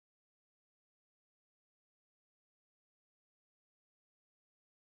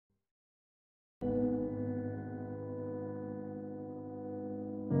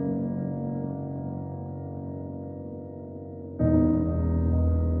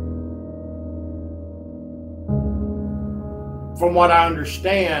from what I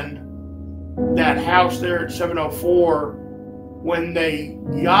understand, that house there at 704, when they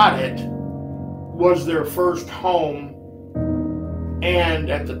got it, was their first home. And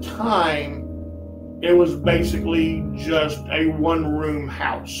at the time, it was basically just a one-room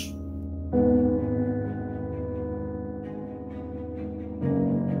house.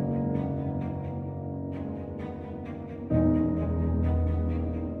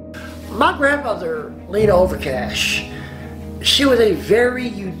 My grandmother, Lena Overcash, she was a very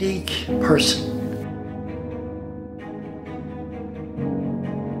unique person.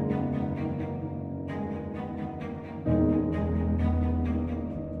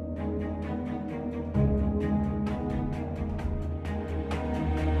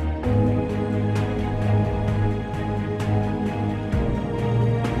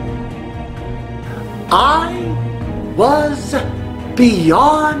 I was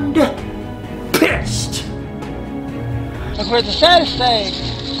beyond pissed. Of course, the saddest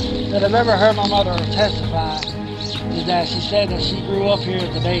thing that I've ever heard my mother testify is that she said that she grew up here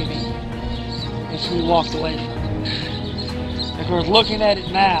as a baby and she walked away from it. Of course, looking at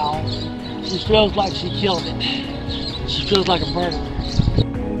it now, she feels like she killed it. She feels like a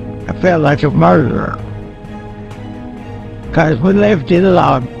murderer. I felt like a murderer because we left it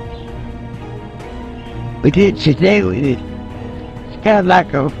alone. We didn't stay with it. It's kind of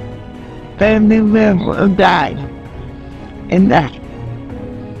like a family member who died. And I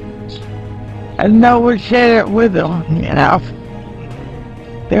know we shared it with them, you know.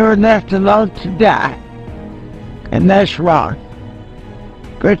 They were left alone to die. And that's wrong.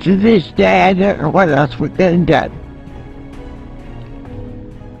 But to this day, I don't know what else we could have done.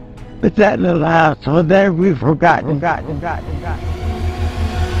 But that little house over there, we've forgotten.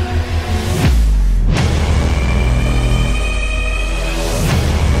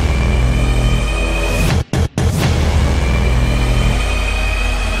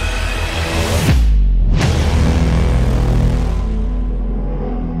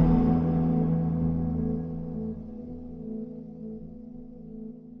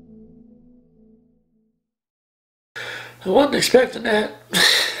 I wasn't expecting that.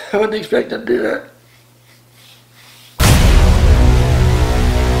 I wasn't expecting to do that.